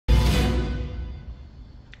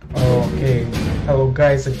Okay, hello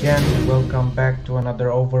guys again, welcome back to another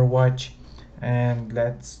Overwatch, and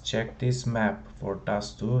let's check this map for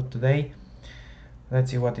Dust 2 today.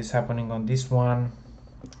 Let's see what is happening on this one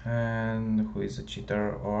and who is a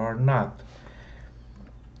cheater or not.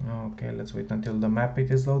 Okay, let's wait until the map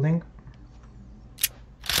is loading.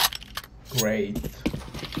 Great.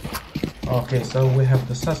 Okay, so we have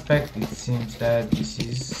the suspect. It seems that this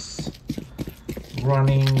is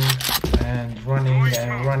running and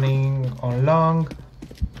running on long.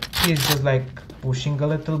 He's just like pushing a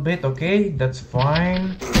little bit. Okay, that's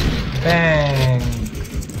fine. Bang!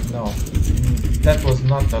 No, that was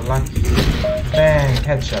not a lucky. Bang!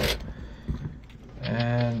 Headshot.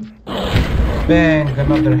 And bang!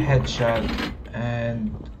 Another headshot.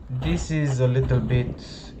 And this is a little bit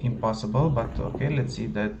impossible, but okay, let's say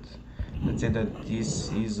that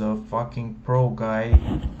this is a fucking pro guy.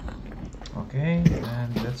 Okay,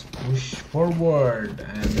 and let's push forward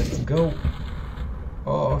and let's go.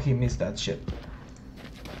 Oh, he missed that shit.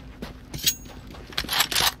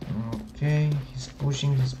 Okay, he's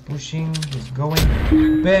pushing, he's going.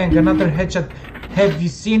 Bang, another headshot. Have you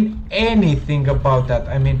seen anything about that?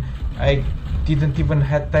 I mean, I didn't even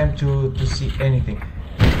have time to see anything.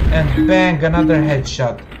 And bang, another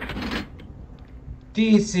headshot.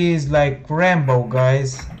 This is like Rambo,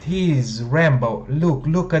 guys. He is Rambo.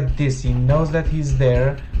 Look at this. He knows that he's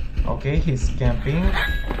there. Okay, he's camping.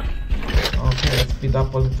 Okay, let's speed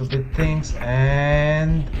up a little bit things.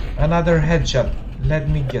 And another headshot. Let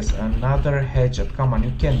me guess, another headshot. Come on,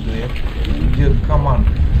 you can do it, dude. Come on.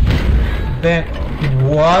 Bang.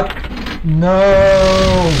 What?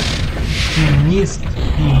 No. He missed.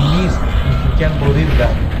 If you can't believe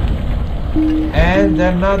that. And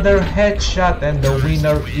another headshot, and the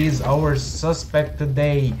winner is our suspect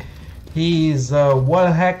today. He is a wall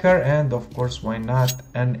hacker and of course, why not,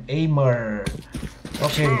 an aimer.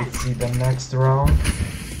 Okay, let's see the next round.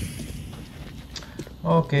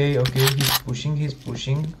 Okay, he's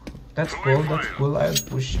pushing. That's cool, I'll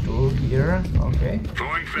push too here. Okay,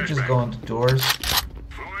 we just go on to doors.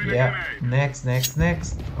 Yeah, next.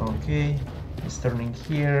 Okay, he's turning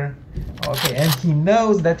here. Okay, and he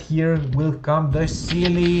knows that here will come the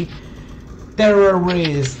silly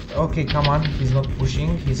terrorist. Okay, come on, he's not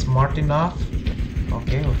pushing, he's smart enough.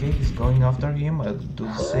 Okay, he's going after him. I'll do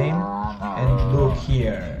the same. And look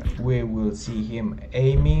here, we will see him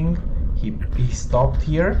aiming. He stopped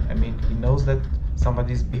here. I mean, he knows that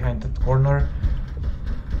somebody's behind that corner.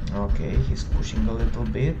 Okay, he's pushing a little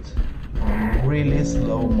bit on really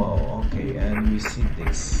slow-mo. Okay, and we see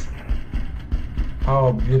this.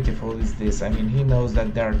 How beautiful is this? I mean, he knows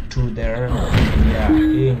that there are two there. Yeah,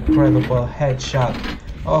 incredible headshot.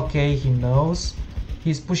 Okay, he knows.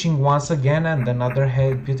 He's pushing once again, and another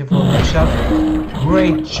beautiful headshot.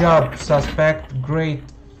 Great job, suspect. Great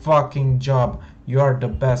fucking job. You are the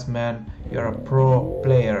best, man. You're a pro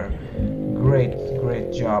player.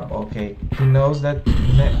 Great job. Okay, he knows that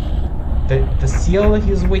the seal,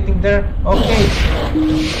 he's waiting there. Okay,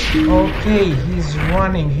 he's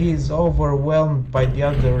running. He's overwhelmed by the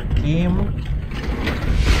other team.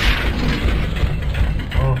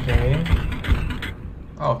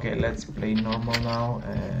 Okay, let's play normal now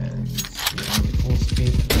and see on full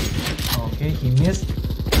speed. Okay, he missed.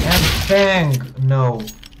 And bang! No,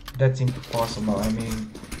 that's impossible. I mean,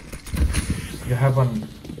 you have an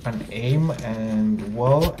aim and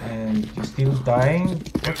wall and you're still dying.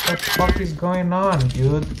 What the fuck is going on,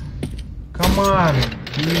 dude? Come on,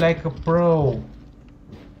 be like a pro.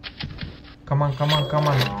 Come on,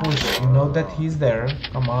 push. You know that he's there.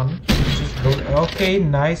 Come on, just go. Okay,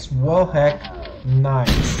 nice wall hack.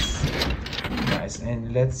 Nice.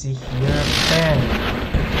 And let's see here. Bang.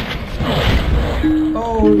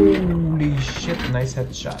 Holy shit, nice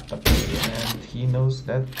headshot. Okay, and he knows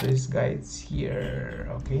that this guy is here.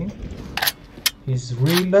 Okay, he's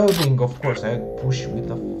reloading. Of course, I push with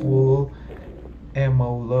a full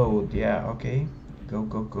ammo load. Yeah, okay, go.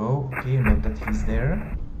 Okay, you know that he's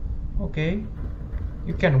there. Okay,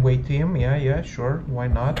 you can wait him. Yeah, sure, why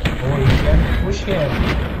not? Or you can push him.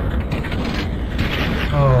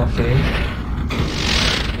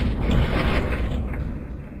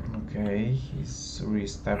 Okay, he's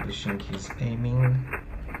re-establishing his aiming.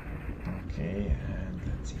 Okay, and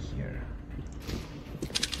let's see here.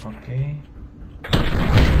 Okay.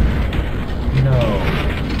 No.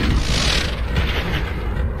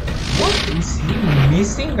 What is he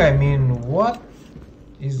missing? I mean, what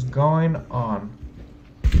is going on?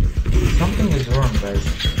 Something is wrong, guys.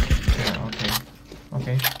 Yeah,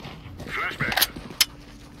 okay.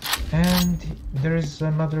 And there is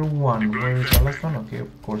another one. Where is the last one? Okay,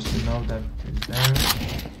 of course you know that is there.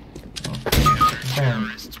 Okay, bang.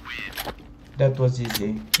 That was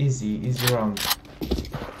easy. Easy round.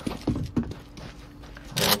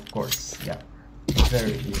 Oh, of course, yeah.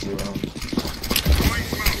 Very easy round.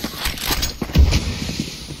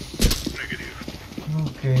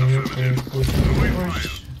 Okay, push.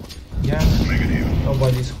 Yeah,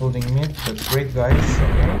 nobody's holding mid. That's great, guys.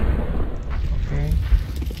 Okay.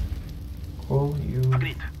 Cool,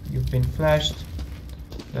 you've been flashed.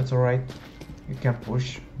 That's alright. You can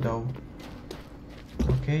push, though.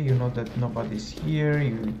 Okay, you know that nobody's here.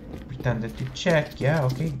 You pretended to check. Yeah,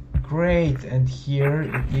 okay, great. And here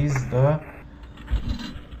it is the...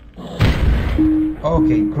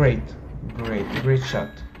 Okay, great shot.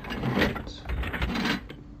 Great.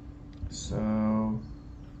 So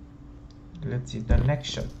let's see the next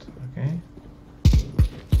shot. Okay.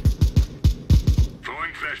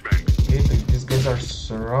 Okay, these guys are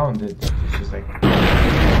surrounded. It's just like...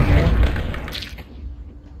 Okay.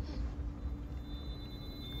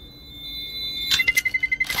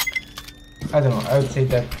 I don't know, I would say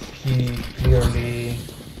that he clearly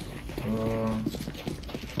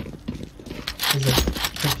is a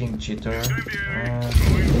freaking cheater.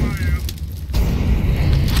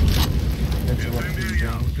 That's what he's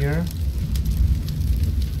doing here.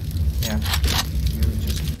 Yeah, you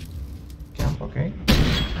just camp, okay?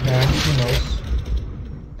 Yeah, he knows.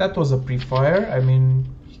 That was a pre-fire, I mean,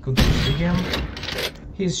 he couldn't see him.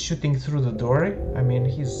 He's shooting through the door, I mean,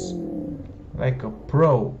 he's like a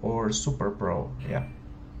pro or super pro, yeah.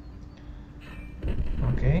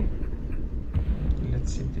 Okay,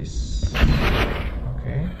 let's see this.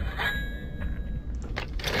 Okay.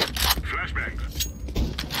 Flashbang.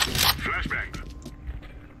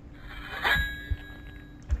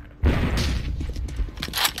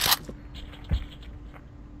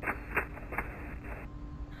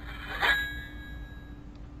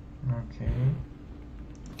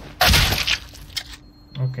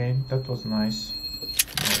 Okay, that was nice.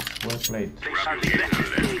 Well played.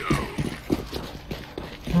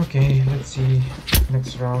 Okay, let's see.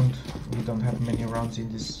 Next round. We don't have many rounds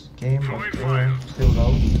in this game, but still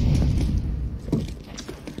low.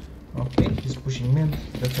 Okay, he's pushing mid.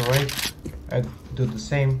 That's alright. I do the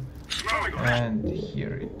same. And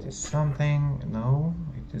here it is something. No,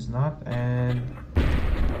 it is not. And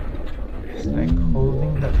it's like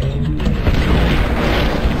holding the aim.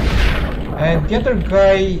 And the other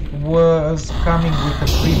guy was coming with a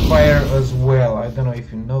pre-fire as well. I don't know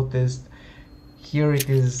if you noticed. Here it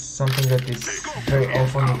is something that is very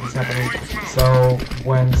often it is happening. So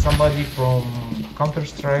when somebody from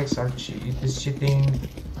Counter-Strikes is cheating,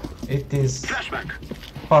 it is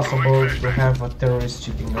possible to have a terrorist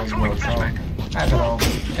cheating as well. So I don't know.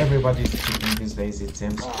 Everybody is cheating these days, it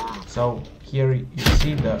seems. So here you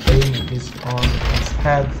see the aim is on his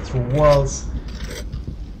head through walls.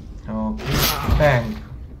 Okay, bang.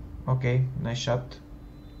 Okay, nice shot.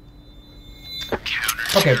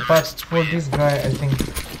 Okay, but for this guy, I think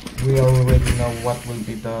we already know what will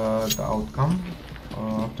be the outcome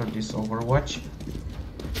after this Overwatch.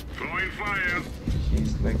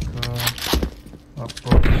 He's like a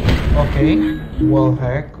pro. Okay, wall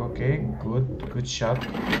hack. Okay, good shot.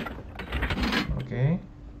 Okay.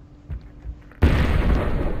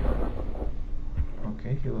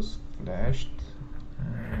 Okay, he was flashed.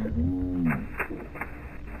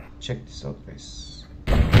 Check this out, guys.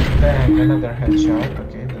 Bang, another headshot.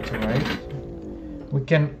 Okay, that's alright. We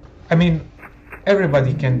can, I mean,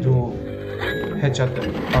 everybody can do headshot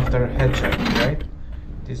after headshot, right?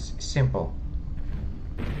 This is simple.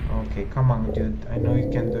 Okay, come on, dude. I know you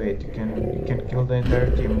can do it. You can kill the entire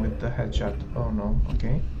team with the headshot. Oh no.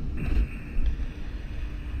 Okay.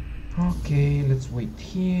 Okay, let's wait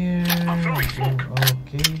here.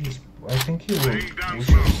 Okay, I think he will push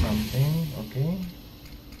or something. Okay.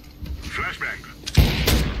 Flashbang.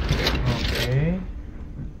 Okay.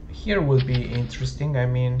 Here will be interesting. I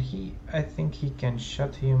mean, I think he can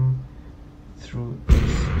shot him through the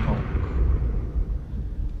smoke.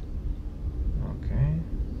 Okay.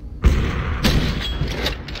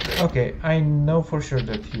 Okay, I know for sure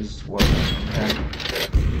that he's what.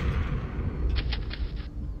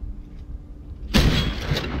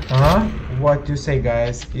 What do you say,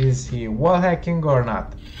 guys? Is he wall hacking or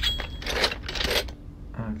not?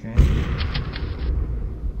 Okay.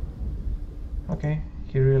 Okay,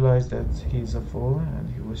 he realized that he's a fool and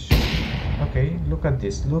he was shooting. Okay, look at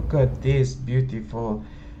this. Look at this, beautiful.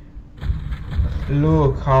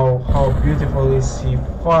 Look how beautiful is he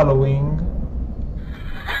following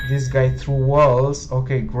this guy through walls.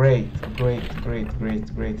 Okay, great.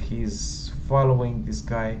 He's following this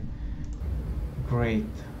guy. Great.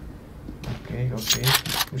 Okay,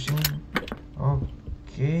 he's pushing.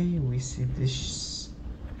 Okay, we see this.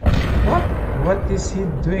 What is he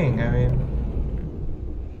doing? I mean,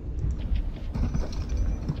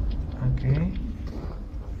 okay.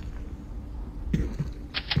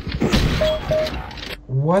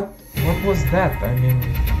 What was that? I mean,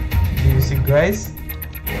 do you see, guys?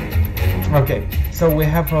 Okay, so we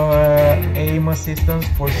have aim assistance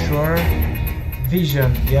for sure.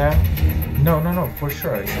 Vision, yeah. No, for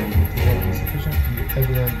sure. I said it is insufficient,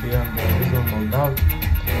 evident beyond the reasonable doubt.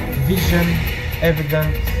 Vision,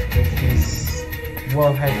 evident that he's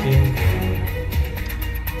wall hacking.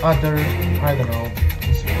 Other, I don't know,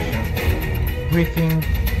 insufficient. Briefing,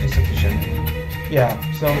 insufficient. Yeah,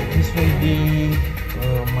 so this will be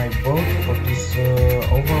my vote for this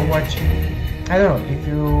Overwatch. I don't know, if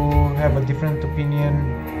you have a different opinion,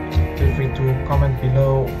 feel free to comment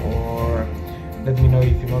below, or let me know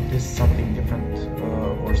if you noticed something different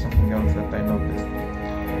or something else that I noticed.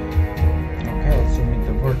 Okay, I'll submit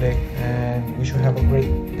the verdict, and we should have a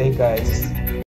great day, guys.